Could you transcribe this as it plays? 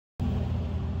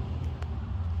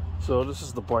So this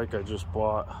is the bike I just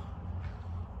bought,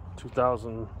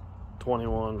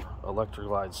 2021 Electric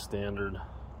Glide Standard.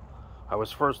 I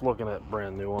was first looking at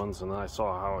brand new ones, and then I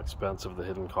saw how expensive the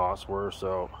hidden costs were,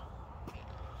 so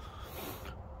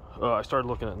I started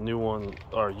looking at new ones,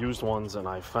 or used ones, and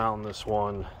I found this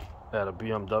one at a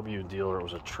BMW dealer. It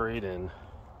was a trade-in,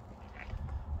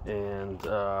 and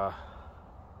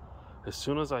as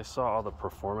soon as I saw all the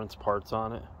performance parts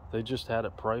on it, they just had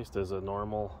it priced as a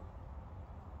normal,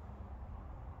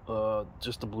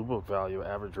 just a Blue Book value,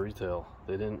 average retail.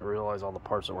 They didn't realize all the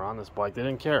parts that were on this bike. They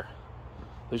didn't care.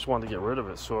 They just wanted to get rid of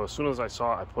it. So as soon as I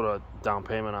saw it, I put a down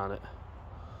payment on it,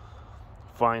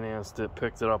 financed it,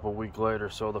 picked it up a week later.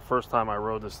 So the first time I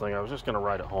rode this thing, I was just going to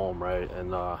ride it home, right?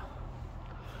 And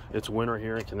it's winter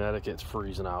here in Connecticut. It's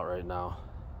freezing out right now.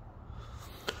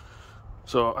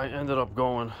 So I ended up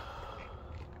going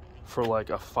for like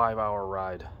a 5-hour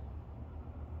ride.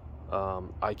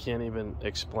 I can't even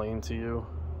explain to you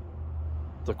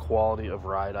the quality of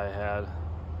ride I had.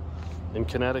 In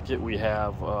Connecticut, we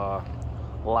have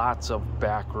lots of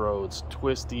back roads,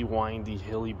 twisty, windy,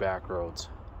 hilly back roads.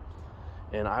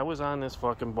 And I was on this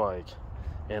fucking bike,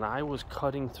 and I was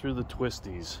cutting through the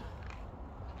twisties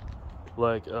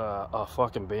like a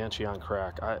fucking banshee on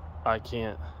crack. I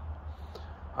can't.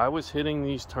 I was hitting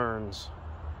these turns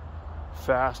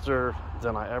faster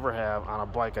than I ever have on a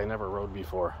bike I never rode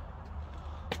before.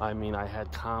 I mean, I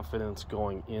had confidence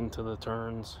going into the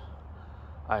turns.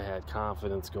 I had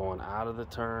confidence going out of the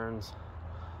turns.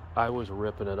 I was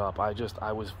ripping it up. I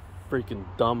was freaking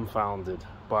dumbfounded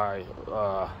by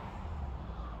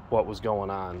what was going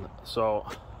on. So,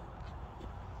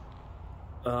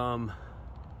 I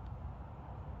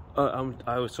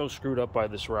was so screwed up by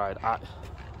this ride.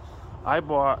 I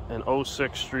bought an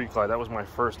 06 Street Glide. That was my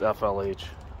first FLH.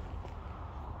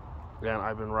 And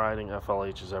I've been riding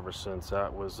FLHs ever since.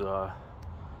 That was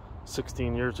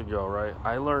 16 years ago, right?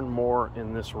 I learned more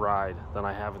in this ride than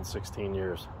I have in 16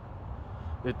 years.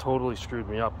 It totally screwed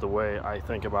me up the way I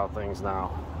think about things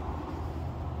now.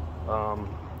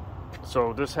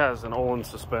 So this has an Ohlin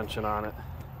suspension on it.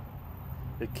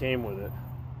 It came with it.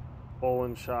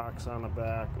 Ohlin shocks on the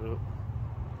back. Ooh.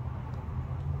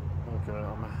 Okay,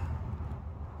 I'm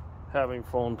having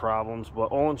phone problems, but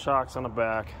Ohlin shocks on the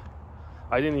back.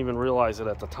 I didn't even realize it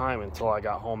at the time until I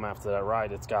got home after that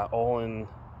ride. It's got Ohlin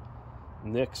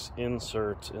Nix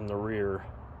inserts in the rear.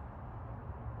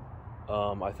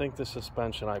 I think the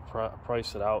suspension, I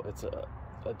priced it out, it's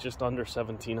just under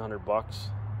 1,700 bucks.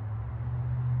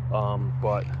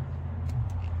 But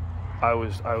I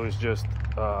was just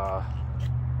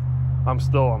I'm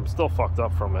still fucked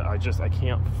up from it. I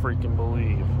can't freaking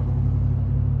believe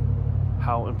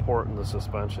how important the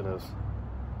suspension is.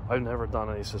 I've never done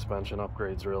any suspension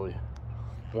upgrades, really.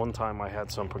 One time I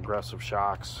had some progressive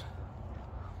shocks,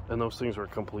 and those things were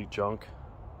complete junk.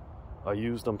 I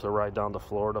used them to ride down to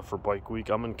Florida for bike week.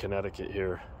 I'm in Connecticut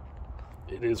here.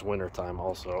 It is wintertime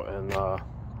also, and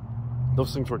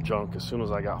those things were junk. As soon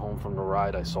as I got home from the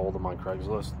ride, I sold them on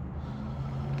Craigslist.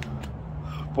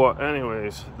 But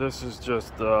anyways, this is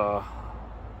just, I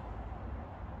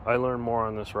learned more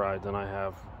on this ride than I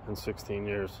have in 16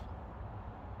 years.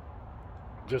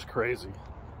 Just crazy.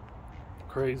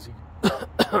 Crazy.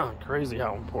 Crazy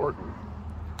how important,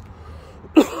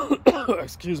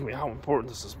 excuse me, how important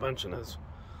the suspension is.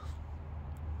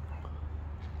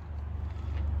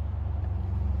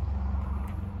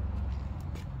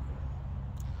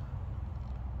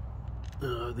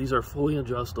 These are fully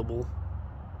adjustable.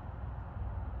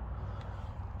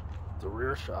 The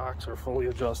rear shocks are fully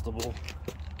adjustable.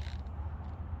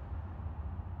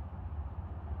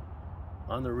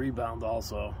 On the rebound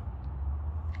also.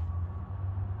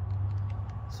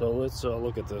 So let's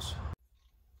look at this.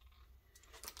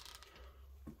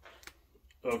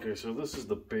 Okay, so this is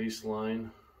the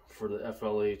baseline for the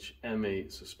FLH M8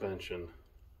 suspension,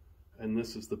 and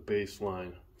this is the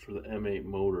baseline for the M8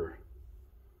 motor.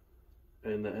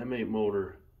 And the M8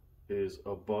 motor is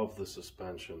above the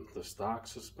suspension. The stock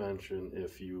suspension,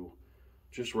 if you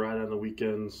just ride on the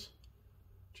weekends,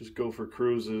 just go for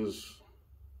cruises,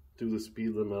 do the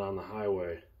speed limit on the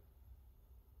highway,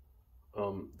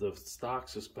 the stock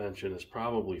suspension is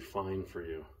probably fine for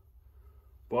you.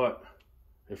 But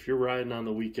if you're riding on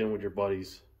the weekend with your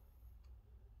buddies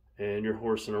and you're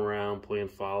horsing around, playing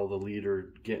follow the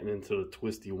leader, getting into the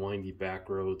twisty, windy back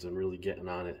roads and really getting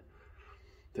on it,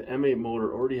 the M8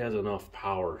 motor already has enough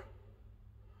power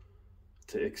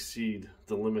to exceed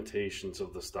the limitations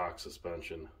of the stock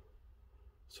suspension.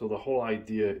 So the whole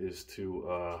idea is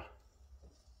to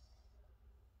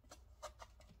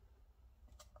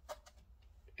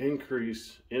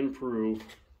improve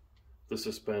the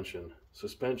suspension.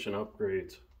 Suspension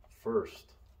upgrades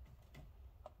first.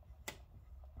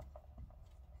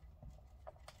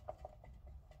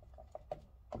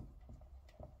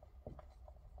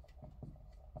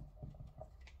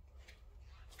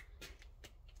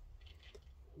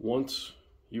 Once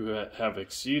you have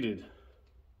exceeded,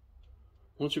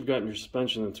 once you've gotten your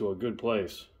suspension into a good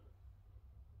place,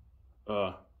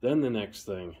 then the next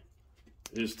thing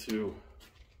is to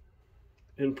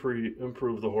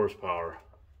improve the horsepower,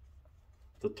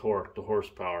 the torque, the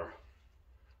horsepower,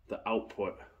 the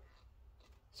output.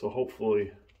 So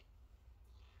hopefully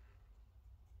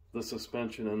the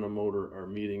suspension and the motor are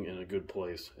meeting in a good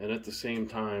place. And at the same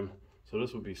time, so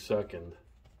this would be second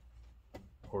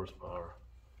horsepower.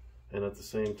 And at the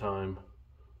same time,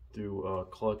 do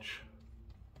clutch,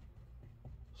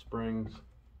 springs,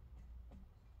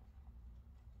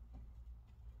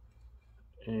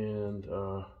 and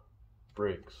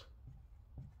brakes.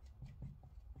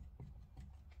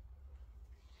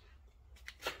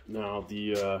 Now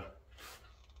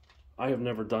I have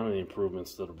never done any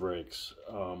improvements to the brakes,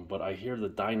 but I hear the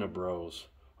Dyna Bros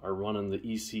are running the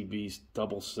ECB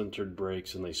double sintered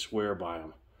brakes and they swear by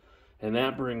them. And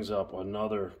that brings up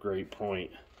another great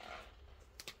point,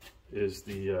 is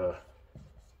the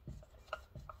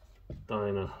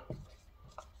Dyna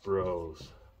Bros.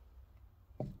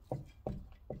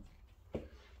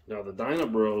 Now the Dyna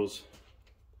Bros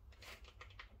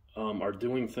are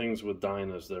doing things with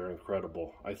Dynas that are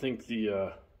incredible. I think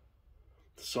the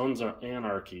Sons of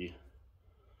Anarchy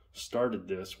started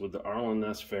this with the Ohlin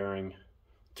S fairing,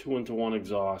 2-into-1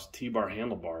 exhaust, T-bar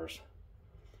handlebars.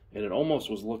 And it almost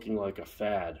was looking like a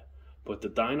fad. But the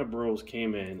Dyna Bros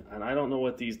came in, and I don't know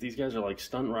what these guys are like,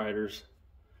 stunt riders,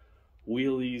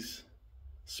 wheelies,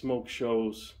 smoke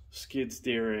shows, skid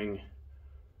steering.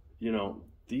 You know,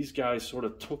 these guys sort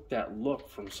of took that look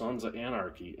from Sons of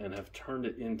Anarchy and have turned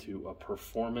it into a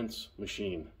performance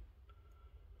machine.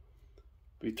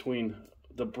 Between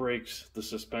the brakes, the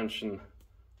suspension,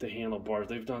 the handlebars,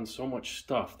 they've done so much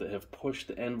stuff that have pushed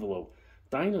the envelope.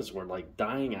 Dynas were like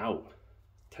dying out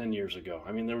 10 years ago.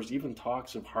 I mean, there was even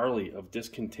talks of Harley of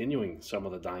discontinuing some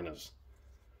of the Dynas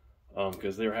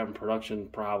because they were having production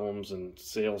problems and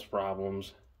sales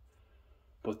problems.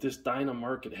 But this Dyna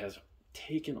market has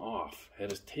taken off. It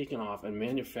has taken off, and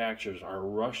manufacturers are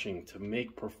rushing to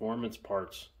make performance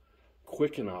parts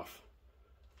quick enough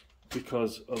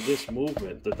because of this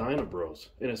movement, the Dyna Bros.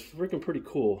 And it's freaking pretty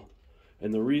cool.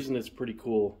 And the reason it's pretty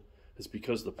cool is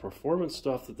because the performance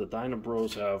stuff that the Dyna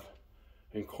Bros have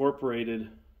incorporated.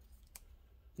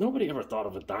 Nobody ever thought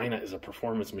of a Dyna as a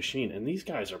performance machine, and these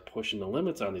guys are pushing the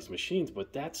limits on these machines,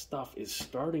 but that stuff is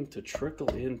starting to trickle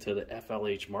into the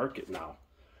FLH market now,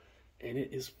 and it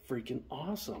is freaking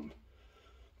awesome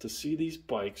to see these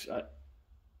bikes.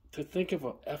 To think of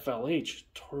a FLH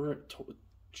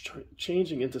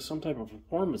changing into some type of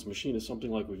performance machine is something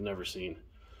like we've never seen.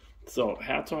 So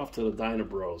hats off to the Dyna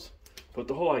Bros. But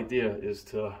the whole idea is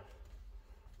to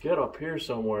get up here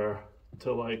somewhere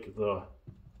to like the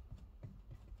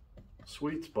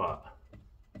sweet spot,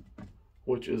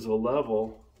 which is a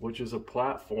level, which is a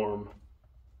platform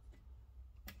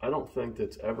I don't think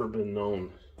that's ever been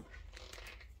known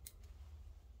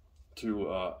to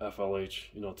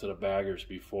FLH, you know, to the baggers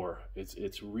before.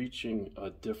 It's reaching a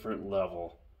different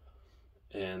level,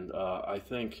 and I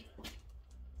think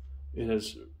it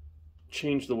has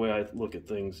changed the way I look at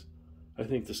things. I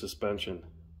think the suspension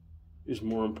is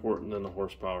more important than the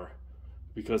horsepower,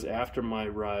 because after my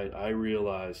ride I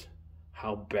realize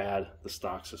how bad the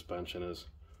stock suspension is.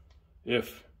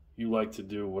 If you like to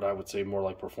do what I would say more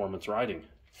like performance riding,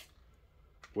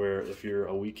 where if you're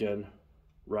a weekend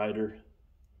rider,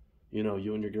 you know,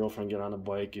 you and your girlfriend get on a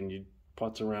bike and you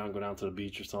putz around, go down to the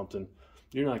beach or something,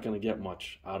 you're not going to get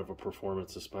much out of a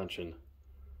performance suspension.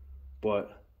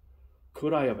 But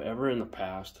could I have ever in the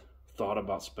past thought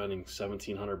about spending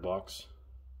 $1,700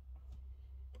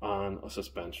 on a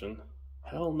suspension?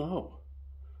 Hell no.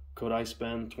 Could I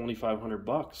spend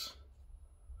 $2,500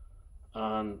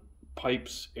 on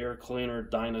pipes, air cleaner,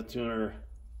 Dyna tuner,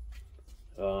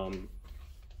 you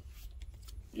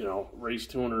know, race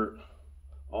tuner,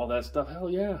 all that stuff? Hell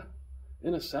yeah,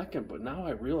 in a second. But now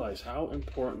I realize how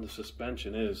important the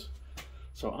suspension is.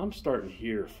 So I'm starting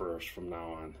here first from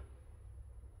now on.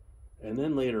 And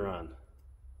then later on,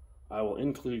 I will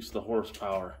increase the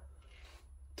horsepower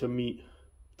to meet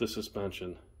the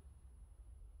suspension,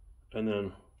 and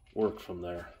then work from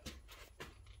there.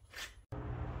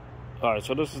 All right,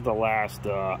 so this is the last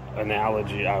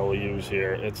analogy I will use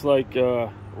here. It's like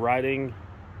driving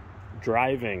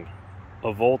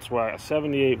a Volkswagen, a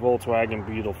 78 Volkswagen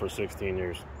Beetle for 16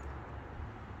 years.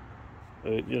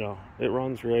 You know, it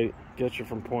runs great, gets you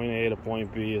from point A to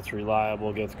point B. It's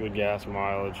reliable, gets good gas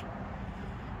mileage.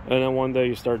 And then one day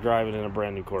you start driving in a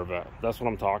brand new Corvette. That's what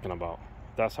I'm talking about.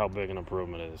 That's how big an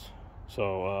improvement is.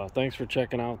 So thanks for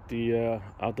checking out the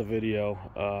video.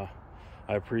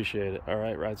 I appreciate it. All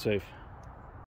right, ride safe.